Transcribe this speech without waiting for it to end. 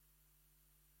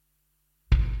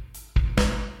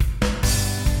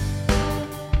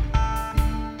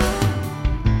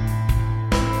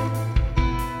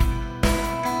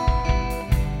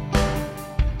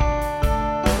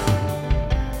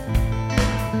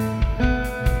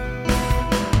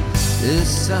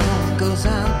This song goes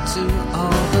out to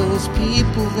all those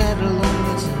people that are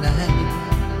lonely tonight.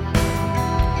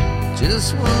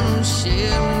 Just want to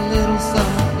share a little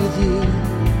thought with you.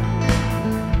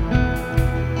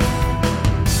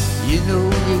 You know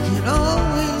you can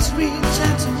always reach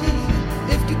out to me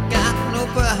if you got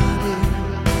nobody.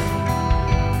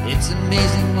 It's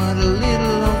amazing what a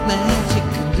little of magic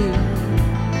can do.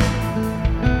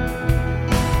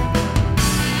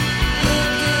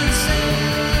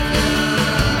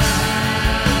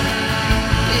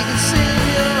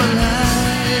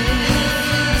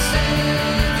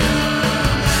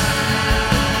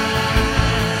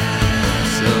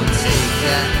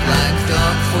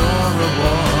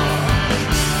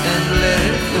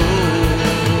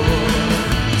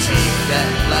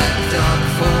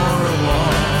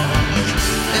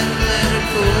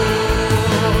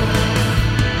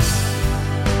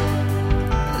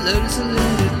 Learn to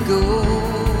let it go.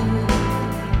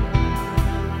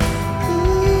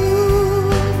 Ooh,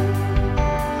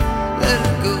 let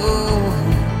it go.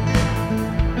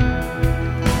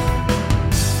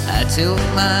 I tilt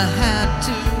my hat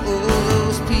to all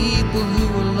those people who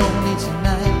are lonely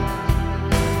tonight.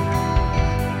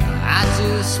 I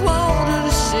just wanted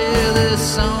to share this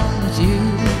song with you.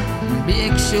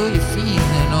 Make sure you're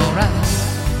feeling alright.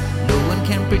 No one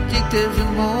can predict every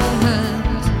moment.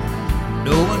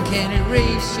 No one can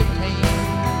erase your pain.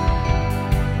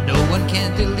 No one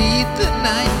can delete the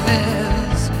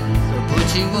nightmares or put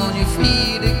you on your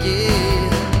feet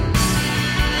again.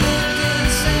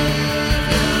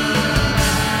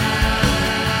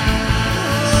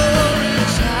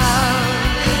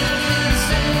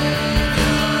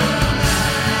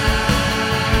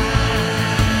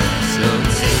 So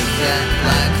take that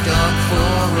black dog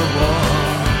for a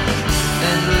walk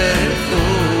and let it go.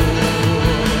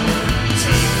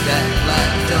 That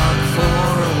black dog for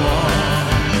a walk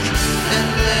and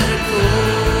let it go.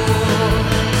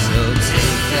 So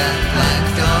take that black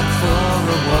dog for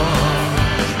a walk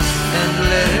and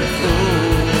let it go.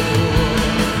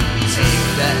 Take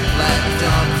that black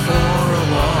dog for a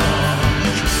walk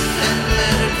and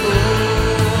let it go.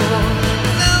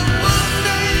 Now one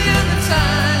day at a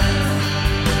time,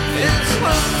 it's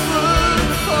one foot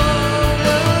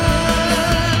forward.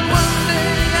 One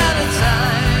day at a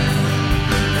time,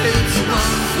 it's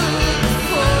one foot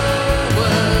forward.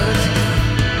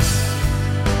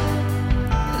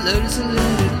 Learn to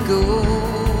let it go.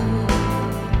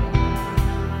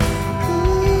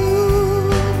 Ooh,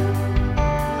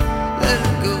 let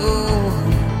it go.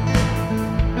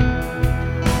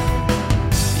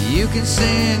 You can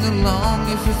sing along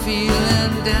if you're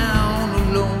feeling down or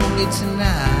lonely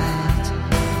tonight.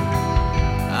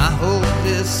 I hope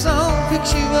this song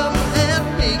picks you up and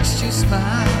makes you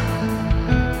smile.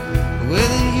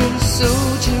 Whether you're a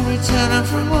soldier returning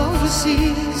from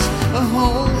overseas, a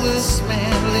homeless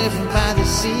man living by the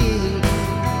sea,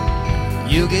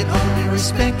 you get only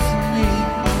respect from me.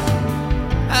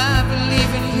 I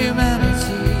believe in humanity.